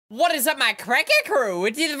What is up, my Crackhead crew?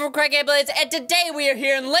 It's Ethan from Crackhead Blades, and today we are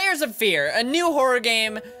here in Layers of Fear, a new horror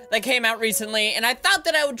game that came out recently, and I thought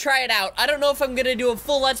that I would try it out. I don't know if I'm gonna do a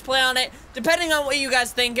full Let's Play on it, depending on what you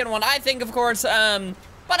guys think and what I think, of course,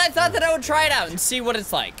 but I thought that I would try it out and see what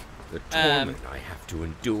it's like. The torment I have to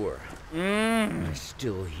endure. I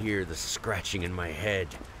still hear the scratching in my head.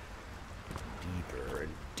 Deeper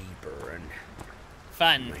and deeper, and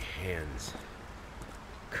Fun. my hands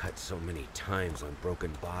cut so many times on broken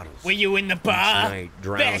bottles. Were you in the bar? Night,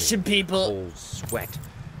 drowning, Bashing people. cold sweat.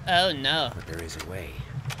 Oh no. But there is a way.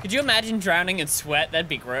 Could you imagine drowning in sweat? That'd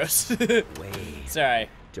be gross. Way Sorry.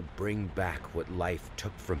 to bring back what life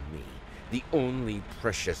took from me. The only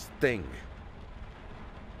precious thing.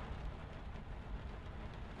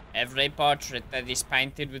 Every portrait that is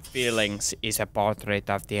painted with feelings is a portrait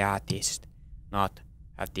of the artist, not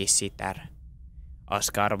of the sitter.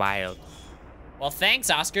 Oscar Wilde. Well, thanks,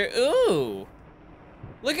 Oscar. Ooh.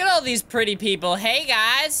 Look at all these pretty people. Hey,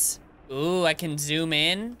 guys. Ooh, I can zoom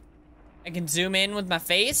in. I can zoom in with my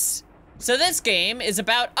face. So this game is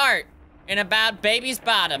about art and about babies'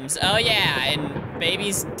 bottoms. Oh, yeah, and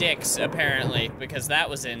babies' dicks, apparently, because that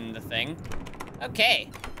was in the thing. Okay.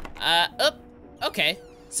 Okay.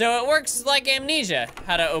 So it works like Amnesia,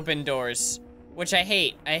 how to open doors, which I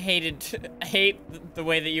hate. I hate the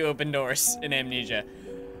way that you open doors in Amnesia.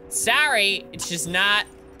 Sorry, it's just not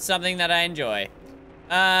something that I enjoy.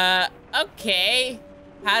 Okay.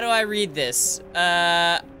 How do I read this?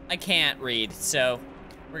 I can't read, so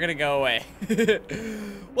we're gonna go away.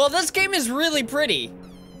 Well, this game is really pretty.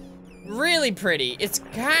 Really pretty. It's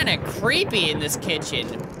kinda creepy in this kitchen.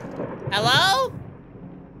 Hello?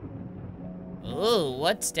 Ooh,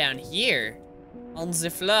 what's down here? On the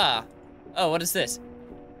floor. Oh, what is this?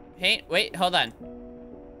 Paint, wait, hold on.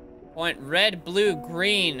 Point red, blue,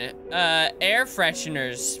 green, air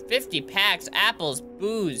fresheners, 50 packs, apples,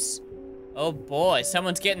 booze. Oh boy,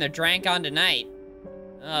 someone's getting their drank on tonight.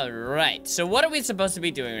 All right, so what are we supposed to be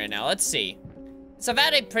doing right now? Let's see. It's a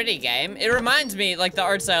very pretty game. It reminds me, like the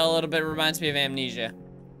art style a little bit reminds me of Amnesia.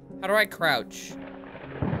 How do I crouch?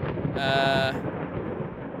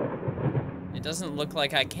 It doesn't look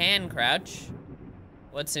like I can crouch.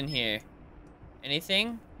 What's in here?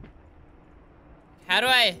 Anything? How do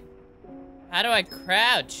I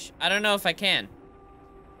crouch? I don't know if I can.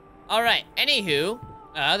 All right, anywho,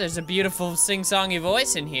 there's a beautiful sing-songy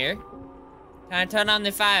voice in here. Can I turn on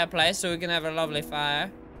the fireplace so we can have a lovely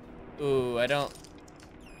fire? Ooh, I don't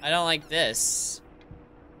like this.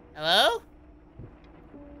 Hello?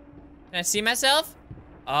 Can I see myself?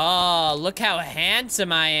 Oh, look how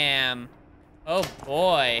handsome I am. Oh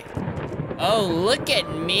boy. Oh, look at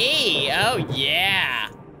me. Oh yeah.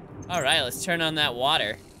 All right, let's turn on that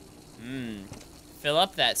water. Fill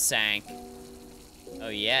up that sank. Oh,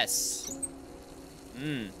 yes.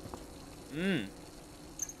 All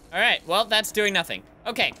right, well, that's doing nothing.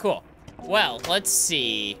 Okay, cool. Well, let's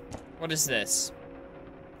see. What is this?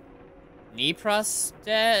 Knee wait,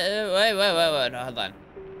 hold on.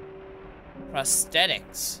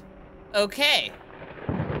 Prosthetics. Okay.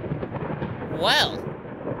 Well,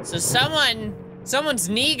 so someone's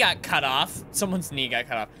knee got cut off. Someone's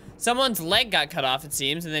leg got cut off, it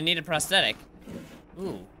seems, and they need a prosthetic.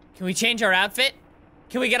 Ooh, can we change our outfit?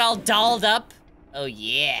 Can we get all dolled up? Oh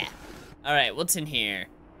yeah. All right, what's in here?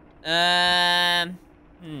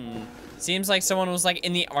 Seems like someone was like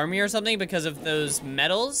in the army or something because of those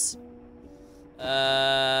medals.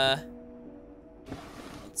 Let's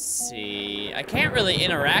see. I can't really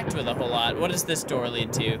interact with a whole lot. What does this door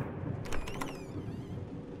lead to?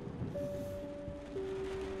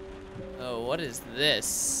 Oh, what is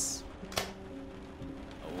this?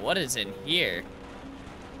 What is in here?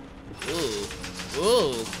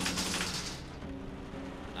 Ooh.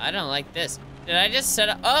 I don't like this. Did I just set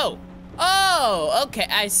up? Oh, okay.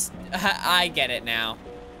 I get it now.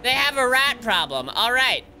 They have a rat problem. All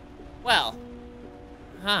right. Well,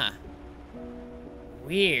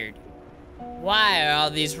 weird. Why are all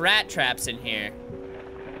these rat traps in here?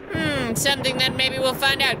 Something that maybe we'll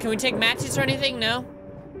find out. Can we take matches or anything? No?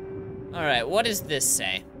 All right, what does this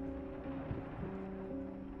say?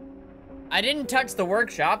 I didn't touch the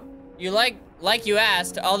workshop. You like you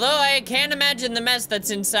asked, although I can't imagine the mess that's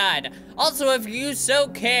inside. Also, if you so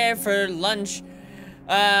care for lunch,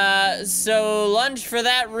 lunch for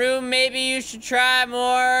that room, maybe you should try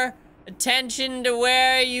more attention to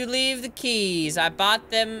where you leave the keys. I brought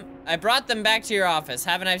them back to your office.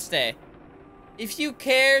 Have a nice day. If you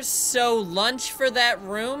care so lunch for that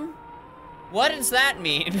room? What does that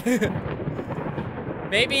mean?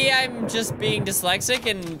 Maybe I'm just being dyslexic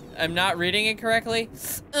and I'm not reading it correctly.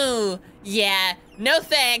 Ooh, yeah, no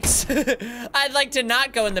thanks. I'd like to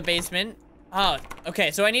not go in the basement. Oh,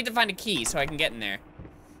 okay, so I need to find a key so I can get in there.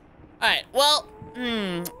 All right, well,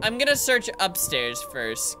 I'm gonna search upstairs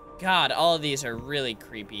first. God, all of these are really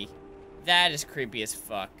creepy. That is creepy as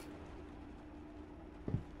fuck.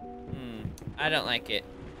 I don't like it.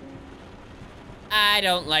 I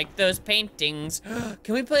don't like those paintings.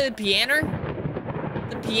 Can we play the piano?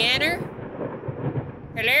 The piano?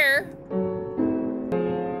 Hello?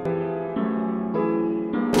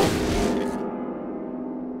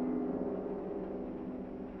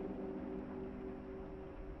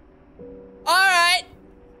 Alright.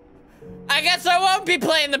 I guess I won't be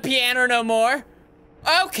playing the piano no more.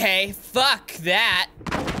 Okay, fuck that.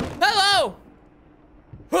 Hello!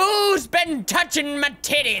 Who's been touching my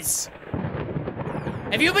titties?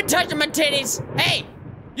 Have you been touching my titties? Hey,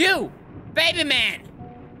 you, baby man.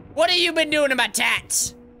 What have you been doing to my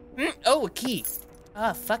tats? Oh, a key.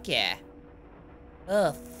 Oh, fuck yeah.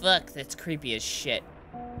 Oh, fuck, that's creepy as shit.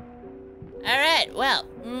 All right, well,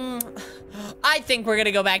 I think we're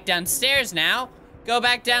gonna go back downstairs now. Go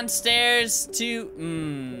back downstairs to,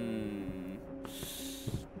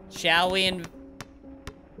 shall we?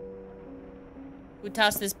 Who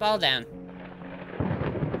tossed this ball down?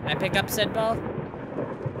 Can I pick up said ball?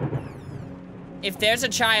 If there's a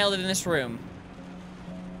child in this room,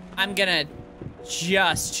 I'm gonna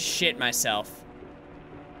just shit myself.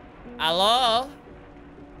 Hello?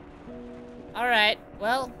 All right,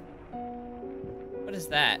 well, what is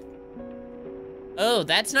that? Oh,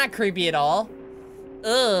 that's not creepy at all.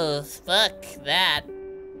 Ugh, fuck that.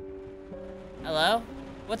 Hello?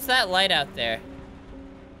 What's that light out there?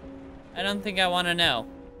 I don't think I want to know.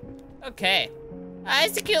 Okay. Ah,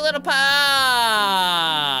 it's a cute little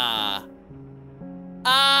Ah!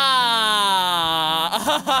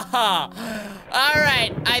 All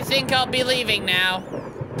right, I think I'll be leaving now.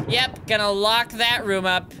 Yep, gonna lock that room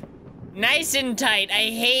up. Nice and tight. I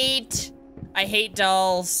hate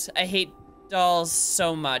dolls. I hate dolls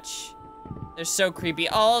so much. They're so creepy.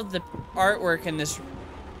 All of the artwork in this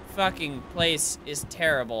fucking place is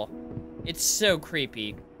terrible. It's so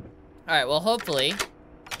creepy. All right, well, hopefully.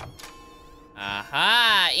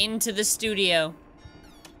 Aha, into the studio.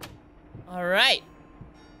 All right.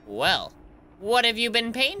 Well, what have you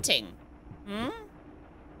been painting?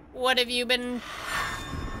 What have you been...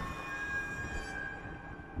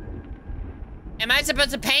 Am I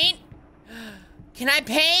supposed to paint? Can I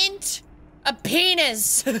paint? A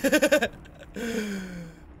penis!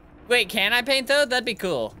 Wait, can I paint though? That'd be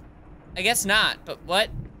cool. I guess not, but what?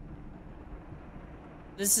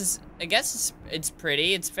 This is, I guess it's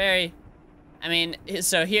pretty. It's very, I mean,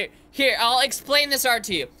 so here, I'll explain this art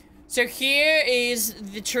to you. So here is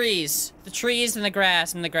the trees and the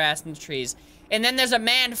grass and the grass and the trees. And then there's a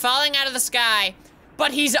man falling out of the sky,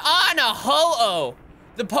 but he's on a Ho-Oh,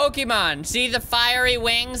 the Pokemon. See the fiery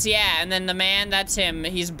wings? Yeah, and then the man, that's him.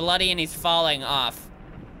 He's bloody and he's falling off.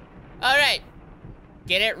 All right,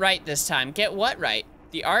 get it right this time. Get what right?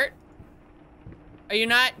 The art? Are you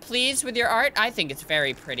not pleased with your art? I think it's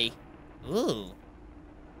very pretty. Ooh.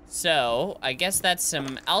 So, I guess that's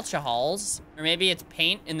some alcohols, or maybe it's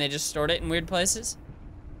paint and they just stored it in weird places?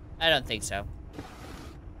 I don't think so.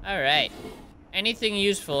 All right. Anything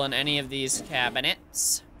useful in any of these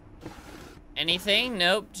cabinets? Anything?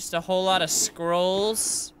 Nope, just a whole lot of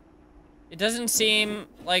scrolls. It doesn't seem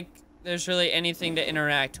like there's really anything to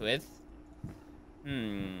interact with.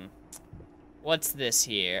 What's this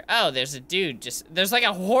here? Oh, there's a dude there's like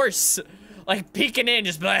a horse, like peeking in,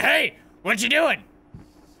 just be like, hey, what you doing?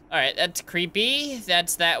 All right, that's creepy.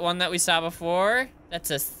 That's that one that we saw before.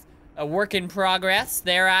 That's a work in progress.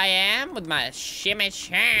 There I am with my shimmy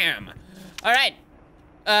sham. All right,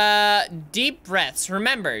 deep breaths.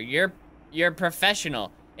 Remember, you're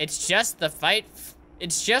professional. It's just the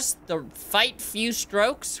fight few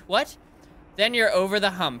strokes. What? Then you're over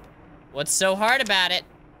the hump. What's so hard about it?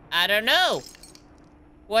 I don't know.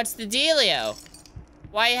 What's the dealio?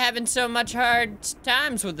 Why are you having so much hard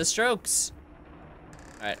times with the strokes?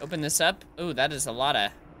 All right, open this up. Ooh, that is a lot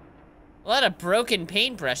of broken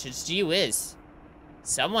paintbrushes. Gee whiz.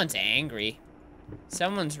 Someone's angry.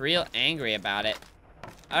 Someone's real angry about it.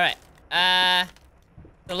 All right,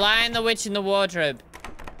 the Lion, the Witch, and the Wardrobe.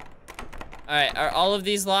 All right, are all of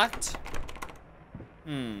these locked?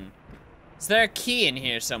 Is there a key in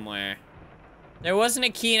here somewhere? There wasn't a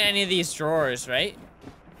key in any of these drawers, right?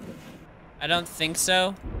 I don't think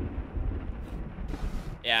so.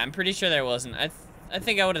 Yeah, I'm pretty sure there wasn't. I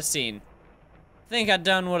think I would have seen. I think I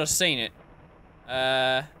done would have seen it.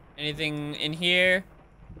 Anything in here?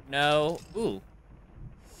 No. Ooh.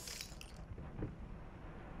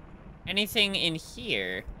 anything in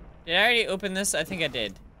here. Did I already open this? I think I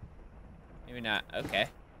did. Maybe not. Okay.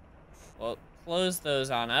 Well, close those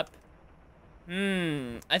on up.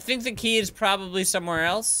 I think the key is probably somewhere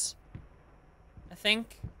else. I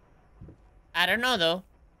think. I don't know, though.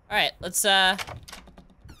 Alright, let's,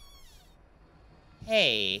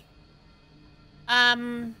 Hey.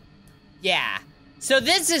 Yeah. So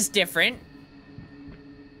this is different.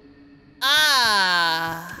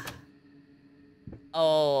 Oh.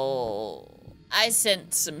 I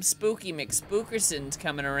sent some spooky McSpookersons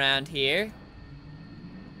coming around here.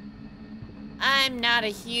 I'm not a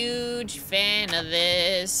huge fan of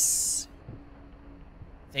this.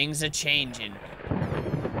 Things are changing.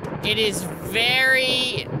 It is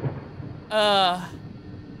very,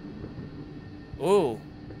 ooh.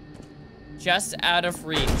 Just out of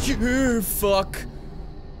reach. Fuck.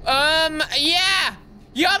 Yeah!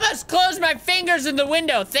 You almost closed my fingers in the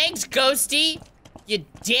window. Thanks, Ghosty. You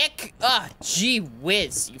dick. Oh, gee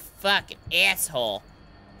whiz, you fucking asshole.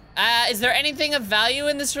 Is there anything of value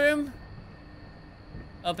in this room?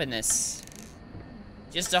 Open this.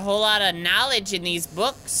 Just a whole lot of knowledge in these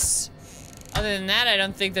books. Other than that, I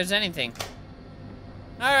don't think there's anything.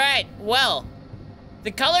 All right, well,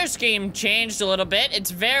 the color scheme changed a little bit.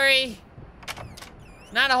 It's very,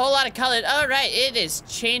 not a whole lot of color. All right, it is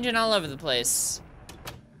changing all over the place.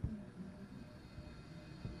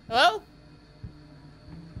 Hello?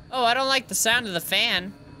 Oh, I don't like the sound of the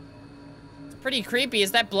fan. It's pretty creepy.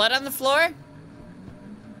 Is that blood on the floor?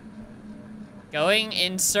 Going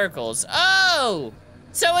in circles. Oh!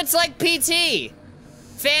 So it's like PT.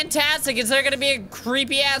 Fantastic. Is there gonna be a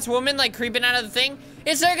creepy ass woman like creeping out of the thing?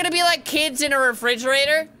 Is there gonna be like kids in a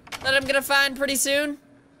refrigerator that I'm gonna find pretty soon?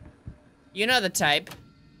 You know the type.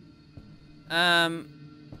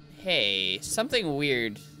 Hey, something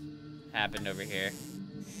weird happened over here.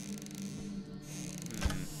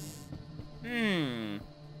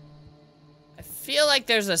 I feel like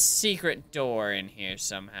there's a secret door in here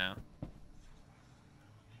somehow.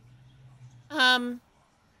 Hello?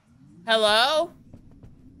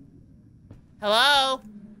 Hello?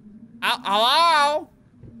 Hello?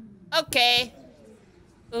 Okay.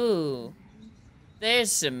 Ooh.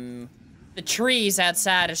 There's some... The trees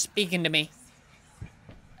outside are speaking to me.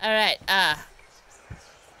 Alright,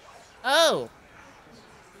 Oh.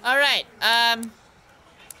 Alright,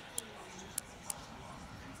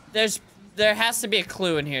 there has to be a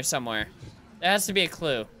clue in here somewhere. There has to be a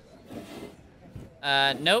clue.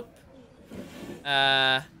 Nope.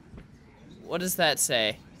 What does that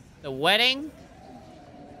say? The wedding?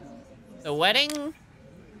 The wedding?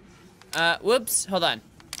 Whoops, hold on.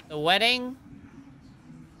 The wedding?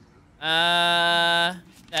 That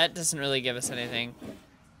doesn't really give us anything.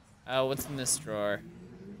 What's in this drawer?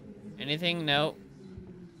 Anything? No.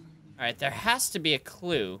 Alright, there has to be a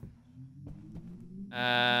clue.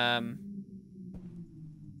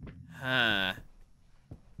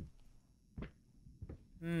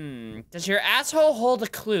 Does your asshole hold a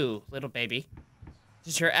clue, little baby?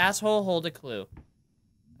 Does your asshole hold a clue?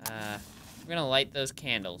 We're gonna light those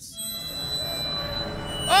candles.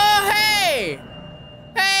 Oh, hey!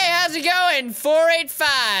 Hey, how's it going?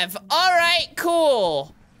 485. All right,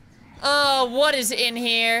 cool. Oh, what is in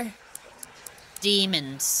here?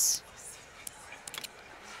 Demons.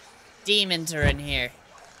 Demons are in here.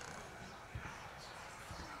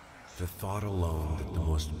 The thought alone that the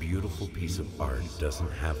most beautiful piece of art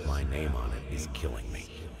doesn't have my name on it is killing me.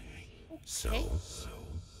 So,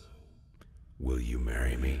 will you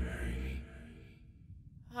marry me?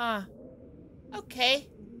 Huh. Okay.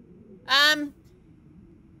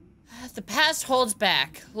 The past holds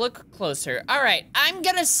back. Look closer. All right, I'm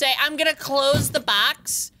gonna close the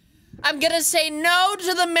box. I'm gonna say no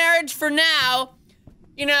to the marriage for now.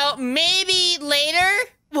 You know, maybe later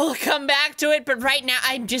we'll come back to it, but right now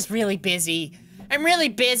I'm just really busy. I'm really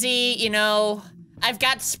busy, you know. I've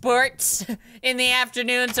got sports in the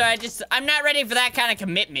afternoon, so I'm not ready for that kind of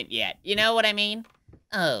commitment yet. You know what I mean?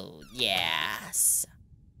 Oh, yes.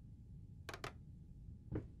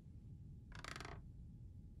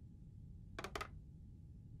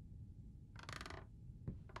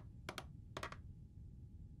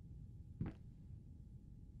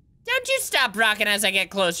 Don't you stop rocking as I get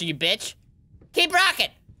closer, you bitch. Keep rocking.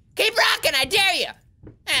 Keep rocking, I dare you.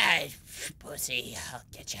 Ah, pussy, I'll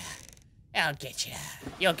get you. I'll get you.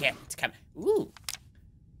 You'll get it. Come. Ooh.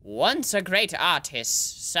 Once a great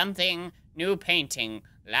artist, something new painting,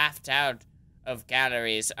 laughed out of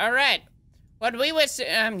galleries. All right. What we was,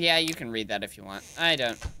 yeah, you can read that if you want.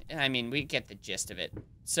 I mean, we get the gist of it.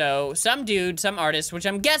 So, some dude, some artist, which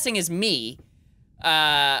I'm guessing is me,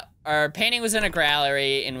 our painting was in a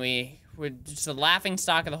gallery and we We're just a laughing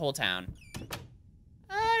stock of the whole town.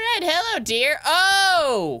 All right, hello, dear.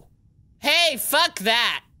 Oh! Hey, fuck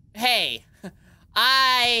that. Hey,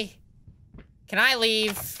 can I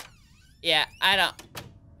leave? Yeah, I don't.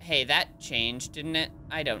 Hey, that changed, didn't it?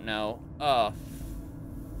 I don't know. Oh,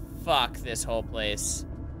 fuck this whole place.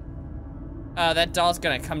 Oh, that doll's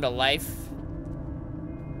gonna come to life.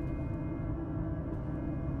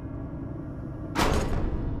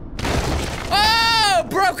 Oh,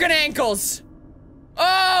 broken ankles.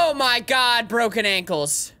 Oh my God, broken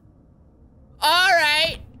ankles. All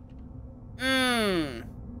right.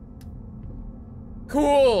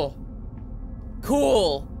 Cool.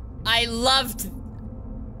 Cool. I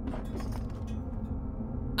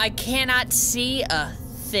cannot see a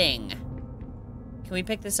thing. Can we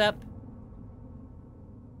pick this up?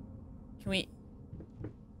 Can we?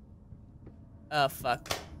 Oh, fuck.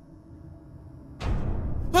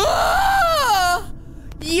 Ah!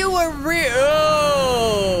 You were real.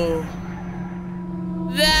 Oh!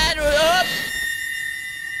 That up.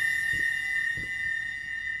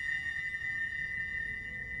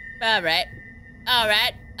 Alright.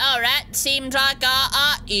 Alright. Alright. Seems like our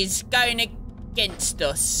art is going against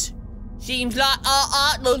us. Seems like our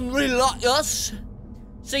art doesn't really like us.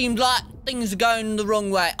 Seems like things are going the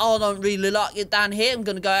wrong way. I don't really like it down here. I'm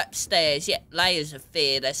gonna go upstairs. Yeah, layers of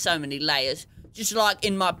fear. There's so many layers. Just like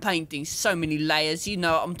in my paintings, so many layers. You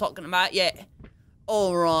know what I'm talking about, yeah.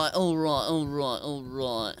 Alright, alright, alright,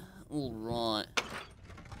 alright. Alright.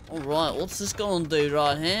 Alright, what's this gonna do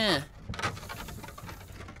right here?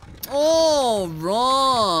 Oh,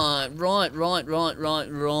 right.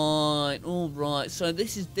 Alright, so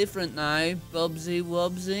this is different now. Bubsy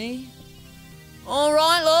Wubsy.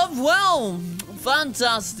 Alright, love. Well,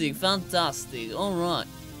 fantastic. Alright.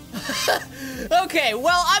 Okay,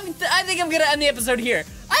 well, I think I'm gonna end the episode here.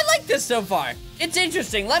 I like this so far. It's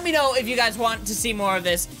interesting. Let me know if you guys want to see more of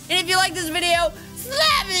this. And if you like this video,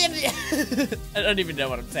 slap it. I don't even know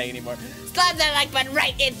what I'm saying anymore. Slap that like button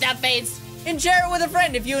right in the face. And share it with a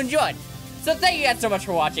friend if you enjoyed. So thank you guys so much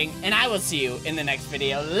for watching, and I will see you in the next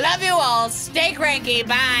video. Love you all. Stay cranky.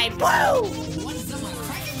 Bye. Woo!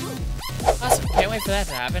 Awesome. Can't wait for that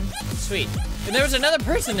to happen. Sweet. And there was another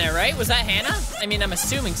person there, right? Was that Hannah? I mean, I'm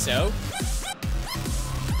assuming so.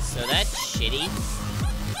 So that's shitty.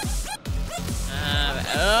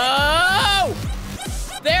 Oh!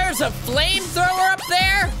 There's a flamethrower up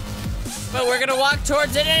there? But we're gonna walk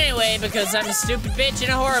towards it anyway because I'm a stupid bitch in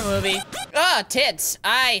a horror movie. Ah, tits.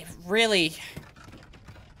 I'm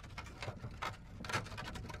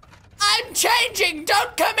changing!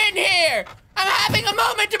 Don't come in here! I'm having a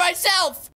moment to myself!